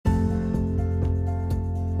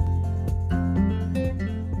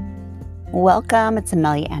Welcome, it's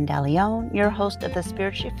Amelia Andaleon, your host of the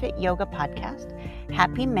Spiritually Fit Yoga Podcast.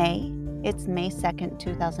 Happy May. It's May 2nd,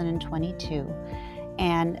 2022.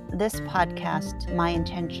 And this podcast, my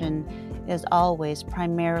intention is always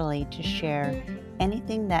primarily to share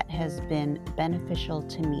anything that has been beneficial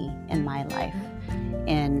to me in my life,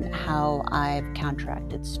 in how I've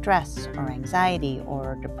counteracted stress or anxiety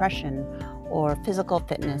or depression or physical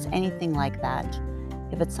fitness, anything like that.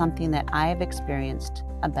 If it's something that I've experienced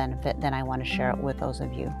a benefit, then I want to share it with those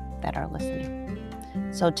of you that are listening.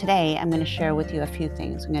 So today I'm going to share with you a few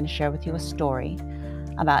things. I'm going to share with you a story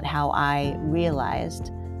about how I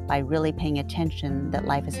realized by really paying attention that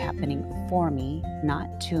life is happening for me,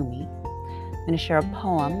 not to me. I'm going to share a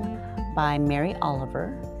poem by Mary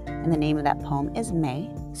Oliver, and the name of that poem is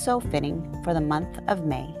May, so fitting for the month of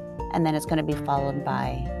May. And then it's going to be followed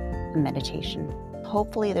by a meditation.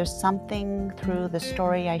 Hopefully there's something through the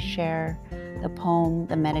story I share, the poem,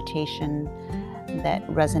 the meditation that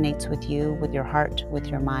resonates with you, with your heart, with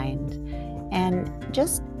your mind, and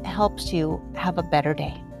just helps you have a better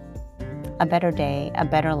day, a better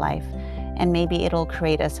life. And maybe it'll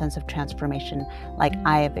create a sense of transformation like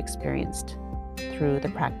I have experienced through the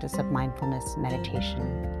practice of mindfulness, meditation,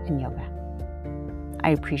 and yoga.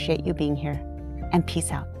 I appreciate you being here, and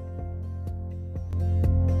peace out.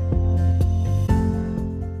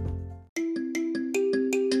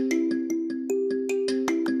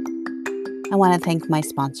 I want to thank my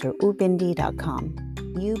sponsor, ubindi.com,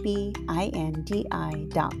 ubindi.com.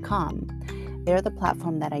 They're the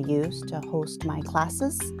platform that I use to host my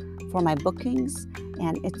classes, for my bookings,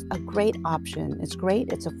 and it's a great option. It's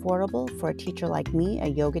great, it's affordable for a teacher like me, a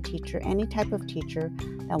yoga teacher, any type of teacher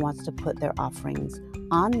that wants to put their offerings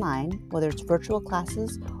online, whether it's virtual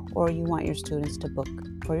classes or you want your students to book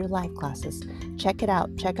for your live classes. Check it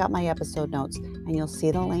out. Check out my episode notes, and you'll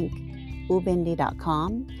see the link,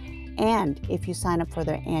 ubindi.com. And if you sign up for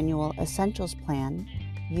their annual Essentials plan,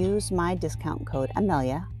 use my discount code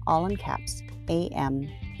Amelia, all in caps,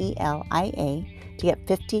 AMELIA, to get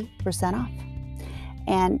 50% off.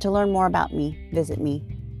 And to learn more about me, visit me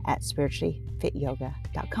at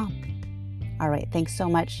spirituallyfityoga.com. All right, thanks so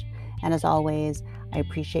much. And as always, I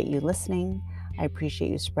appreciate you listening. I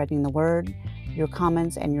appreciate you spreading the word. Your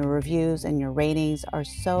comments and your reviews and your ratings are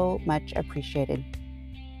so much appreciated.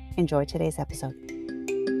 Enjoy today's episode.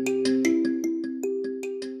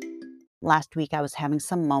 Last week, I was having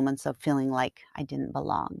some moments of feeling like I didn't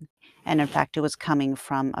belong. And in fact, it was coming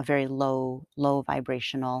from a very low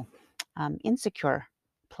vibrational, insecure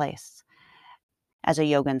place. As a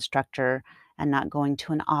yoga instructor and not going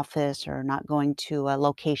to an office or not going to a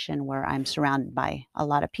location where I'm surrounded by a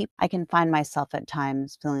lot of people, I can find myself at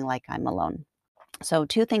times feeling like I'm alone. So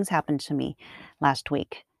two things happened to me last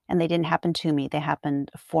week, and they didn't happen to me, they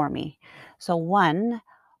happened for me. So one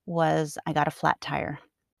was I got a flat tire.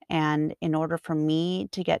 And in order for me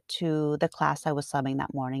to get to the class I was subbing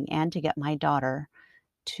that morning and to get my daughter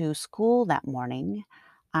to school that morning,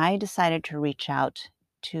 I decided to reach out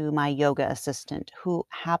to my yoga assistant, who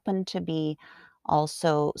happened to be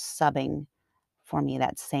also subbing for me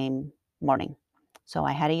that same morning. So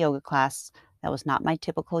I had a yoga class that was not my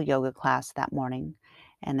typical yoga class that morning.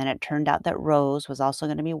 And then it turned out that Rose was also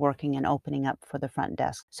going to be working and opening up for the front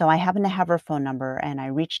desk. So I happened to have her phone number, and I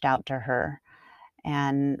reached out to her.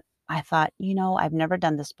 And I thought, I've never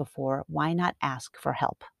done this before. Why not ask for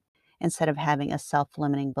help instead of having a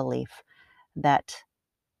self-limiting belief that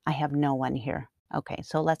I have no one here? Okay,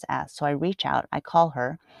 so let's ask. So I reach out, I call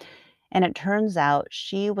her, and it turns out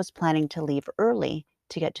she was planning to leave early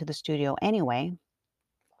to get to the studio anyway.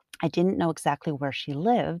 I didn't know exactly where she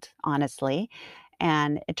lived, honestly,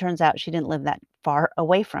 and it turns out she didn't live that far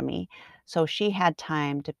away from me. So she had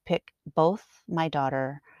time to pick both my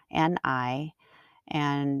daughter and I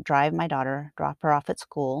and drive my daughter, drop her off at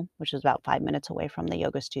school, which is about 5 minutes away from the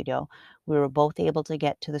yoga studio. We were both able to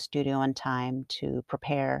get to the studio in time to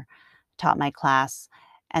prepare, taught my class,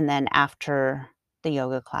 and then after the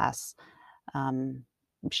yoga class,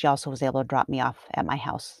 she also was able to drop me off at my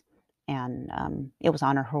house, and it was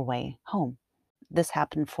on her way home. This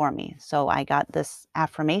happened for me. So I got this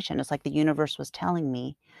affirmation. It's like the universe was telling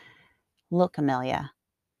me, look, Amelia,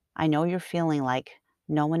 I know you're feeling like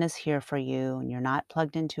no one is here for you and you're not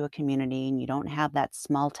plugged into a community and you don't have that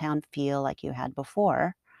small town feel like you had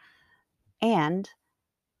before. And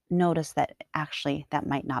notice that actually that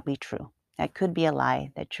might not be true. That could be a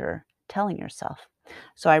lie that you're telling yourself.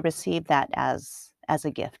 So I received that as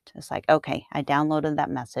a gift. It's like, okay, I downloaded that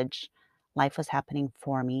message. Life was happening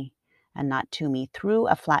for me and not to me through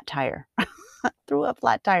a flat tire, through a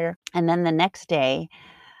flat tire. And then the next day,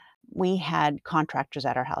 we had contractors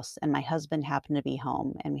at our house, and my husband happened to be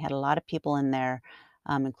home, and we had a lot of people in there,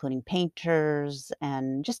 including painters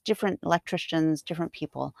and just different electricians, different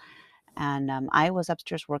people. And I was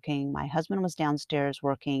upstairs working. My husband was downstairs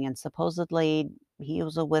working, and supposedly he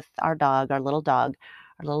was with our dog, our little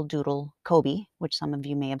doodle, Kobe, which some of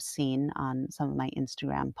you may have seen on some of my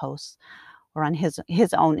Instagram posts or on his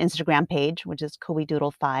own Instagram page, which is Kobe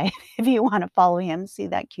Doodle 5. If you want to follow him, see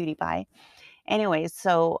that cutie pie. Anyways,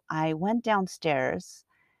 so I went downstairs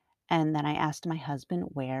and then I asked my husband,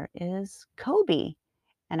 "Where is Kobe?"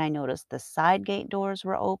 And I noticed the side gate doors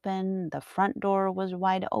were open, the front door was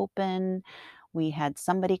wide open. We had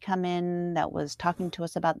somebody come in that was talking to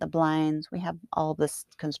us about the blinds. We have all this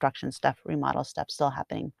construction stuff, remodel stuff still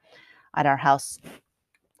happening at our house.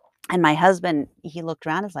 And my husband, he looked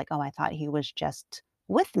around, is like, "Oh, I thought he was just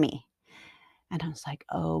with me." And I was like,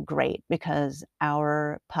 "Oh, great," because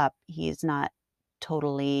our pup, he's not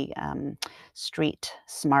totally street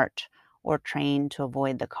smart or trained to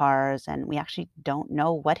avoid the cars. And we actually don't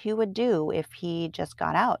know what he would do if he just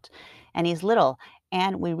got out. And he's little.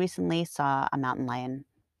 And we recently saw a mountain lion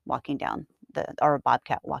walking down or a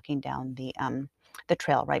bobcat walking down the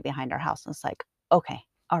trail right behind our house. And it's like, okay,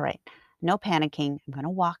 all right, no panicking. I'm going to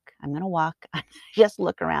walk. I'm going to walk. Just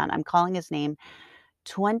look around. I'm calling his name.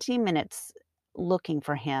 20 minutes looking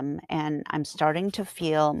for him, and I'm starting to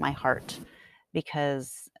feel my heart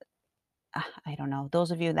because I don't know.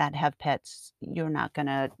 Those of you that have pets, you're not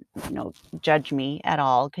gonna, you know, judge me at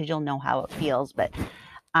all because you'll know how it feels. But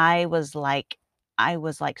I was like, I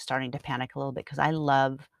was like starting to panic a little bit because I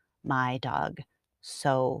love my dog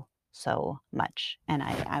so much, and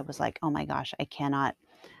I was like, oh my gosh, I cannot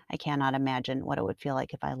imagine what it would feel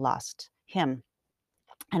like if I lost him,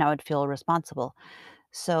 and I would feel responsible.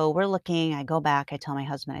 So we're looking, I go back, I tell my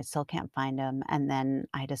husband I still can't find him, and then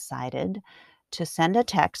I decided to send a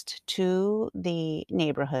text to the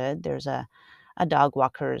neighborhood. There's a dog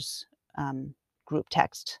walkers group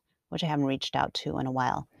text, which I haven't reached out to in a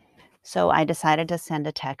while. So I decided to send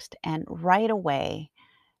a text, and right away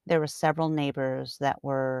there were several neighbors that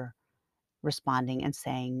were responding and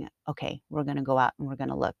saying, "Okay, we're going to go out and we're going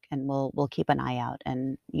to look, and we'll keep an eye out."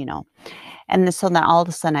 And so then all of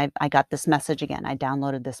a sudden I got this message again. I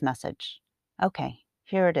downloaded this message. Okay,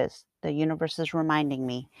 here it is. The universe is reminding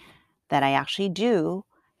me that I actually do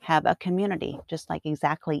have a community, just like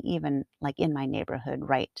exactly even like in my neighborhood,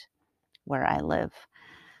 right where I live.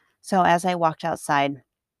 So as I walked outside,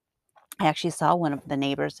 I actually saw one of the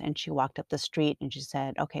neighbors and she walked up the street and she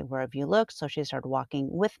said, "Okay, where have you looked?" So she started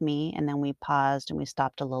walking with me and then we paused and we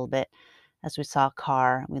stopped a little bit as we saw a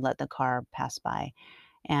car. We let the car pass by.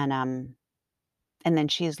 And and then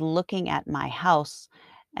she's looking at my house,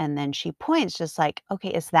 and then she points just like, "Okay,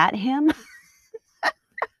 is that him?"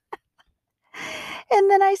 And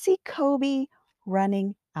then I see Kobe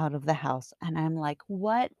running out of the house, and I'm like,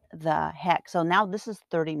 "What the heck?" So now this is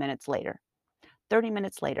 30 minutes later. 30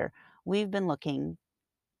 minutes later, we've been looking.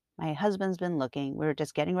 My husband's been looking. We were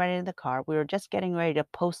just getting ready in the car. We were just getting ready to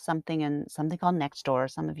post something in something called Nextdoor.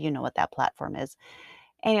 Some of you know what that platform is.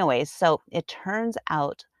 Anyways, so it turns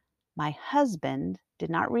out my husband did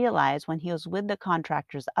not realize when he was with the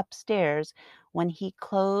contractors upstairs, when he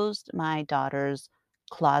closed my daughter's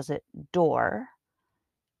closet door,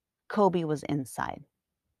 Kobe was inside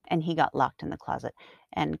and he got locked in the closet.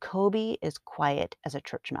 And Kobe is quiet as a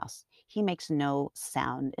church mouse. He makes no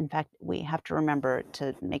sound. In fact, we have to remember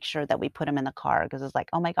to make sure that we put him in the car because it's like,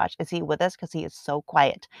 oh my gosh, is he with us? Because he is so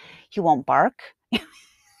quiet. He won't bark.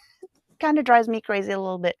 Kind of drives me crazy a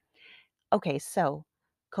little bit. Okay, so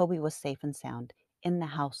Kobe was safe and sound in the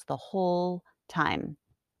house the whole time.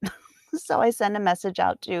 So I send a message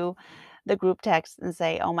out to the group text and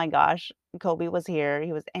say, "Oh my gosh, Kobe was here.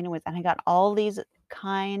 He was anyways." And I got all these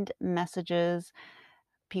kind messages.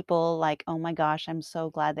 People like, "Oh my gosh, I'm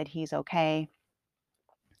so glad that he's okay."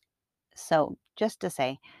 So just to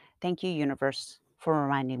say, thank you, universe, for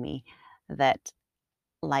reminding me that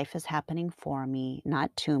life is happening for me,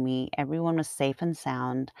 not to me. Everyone was safe and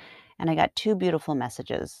sound. And I got two beautiful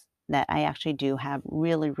messages that I actually do have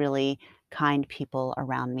really kind people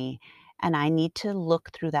around me. And I need to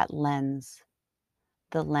look through that lens,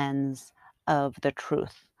 the lens of the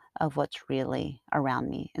truth of what's really around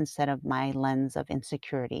me instead of my lens of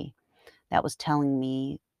insecurity that was telling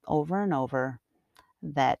me over and over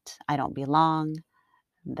that I don't belong,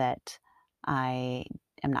 that I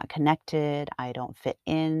am not connected, I don't fit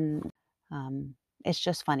in. It's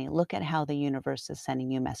just funny. Look at how the universe is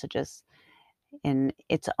sending you messages in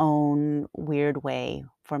its own weird way.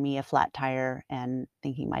 For me, a flat tire and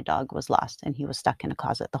thinking my dog was lost and he was stuck in a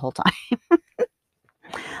closet the whole time.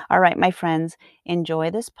 All right, my friends,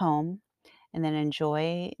 enjoy this poem and then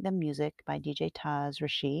enjoy the music by DJ Taz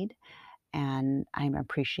Rashid. And I'm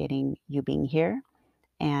appreciating you being here.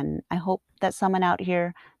 And I hope that someone out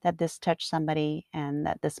here, that this touched somebody and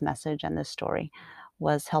that this message and this story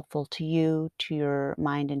was helpful to you, to your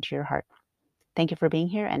mind, and to your heart. Thank you for being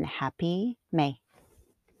here and happy May.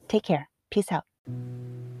 Take care. Peace out.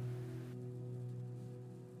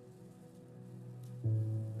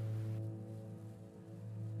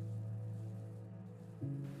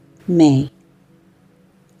 May,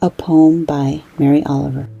 a poem by Mary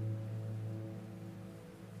Oliver.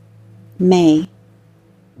 May,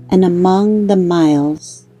 and among the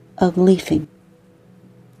miles of leafing,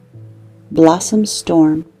 blossom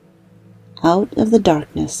storm out of the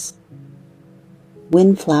darkness,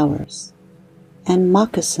 windflowers and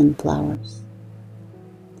moccasin flowers.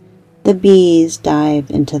 The bees dive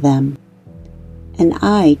into them, and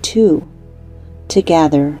I, too, to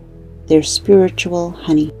gather their spiritual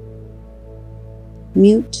honey.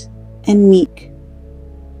 Mute and meek,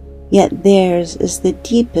 yet theirs is the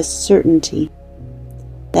deepest certainty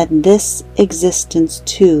that this existence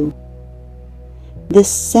too, this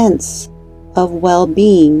sense of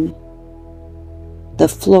well-being, the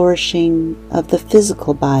flourishing of the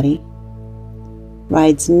physical body,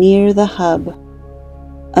 rides near the hub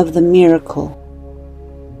of the miracle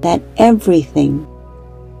that everything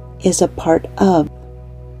is a part of,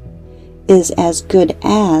 is as good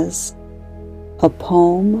as a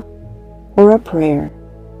poem or a prayer,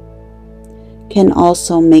 can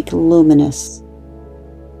also make luminous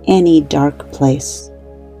any dark place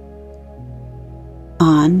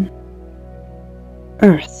on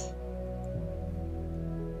earth.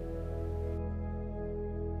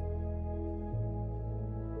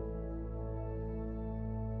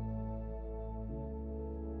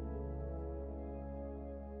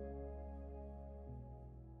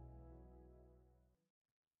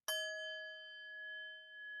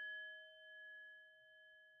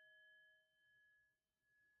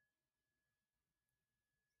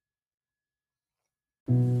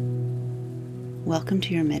 Welcome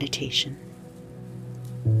to your meditation.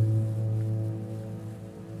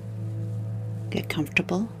 Get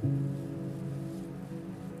comfortable.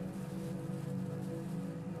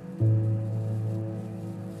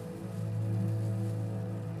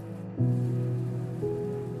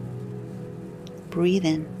 Breathe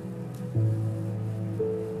in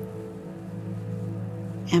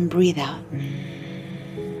and breathe out.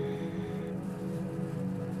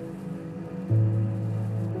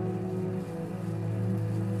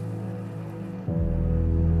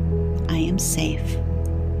 I am safe.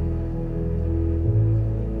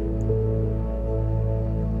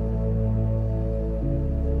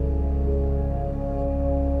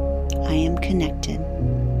 I am connected.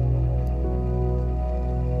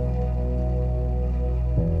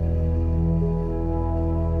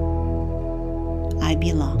 I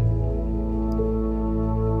belong.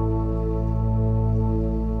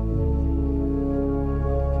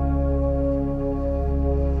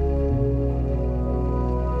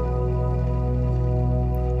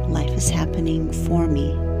 Life is happening for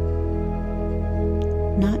me,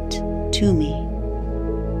 not to me.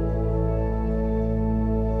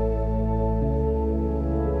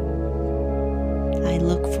 I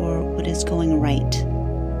look for what is going right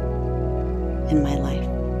in my life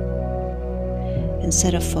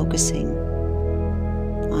instead of focusing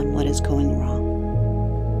on what is going wrong.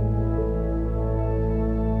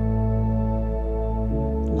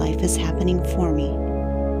 Life is happening for me,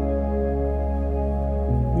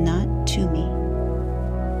 not to me.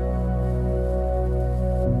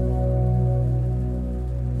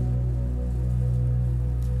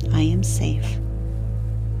 I am safe.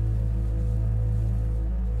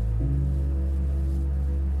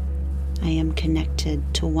 I am connected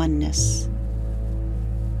to oneness.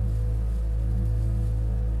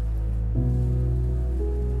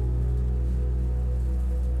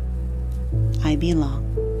 I belong.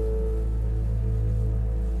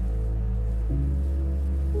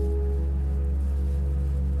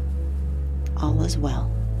 All is well.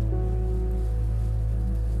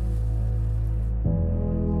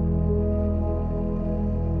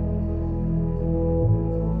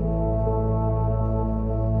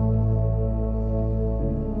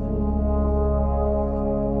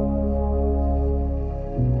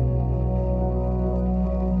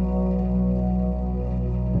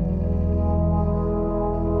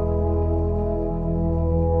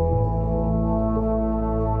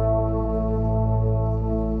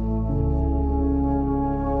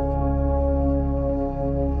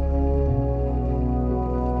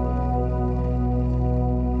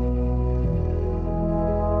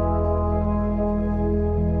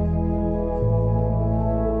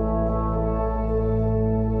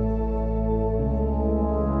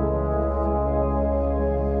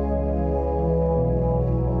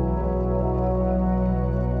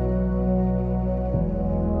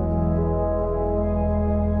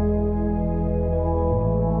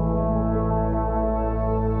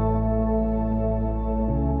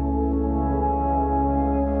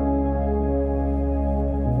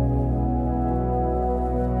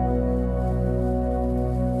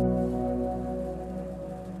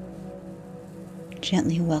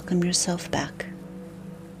 Gently welcome yourself back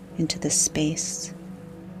into this space,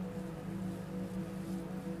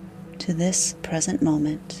 to this present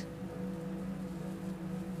moment.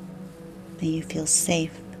 May you feel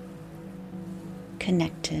safe,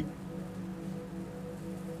 connected,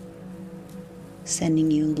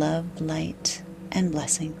 sending you love, light, and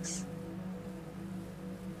blessings.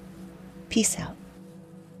 Peace out.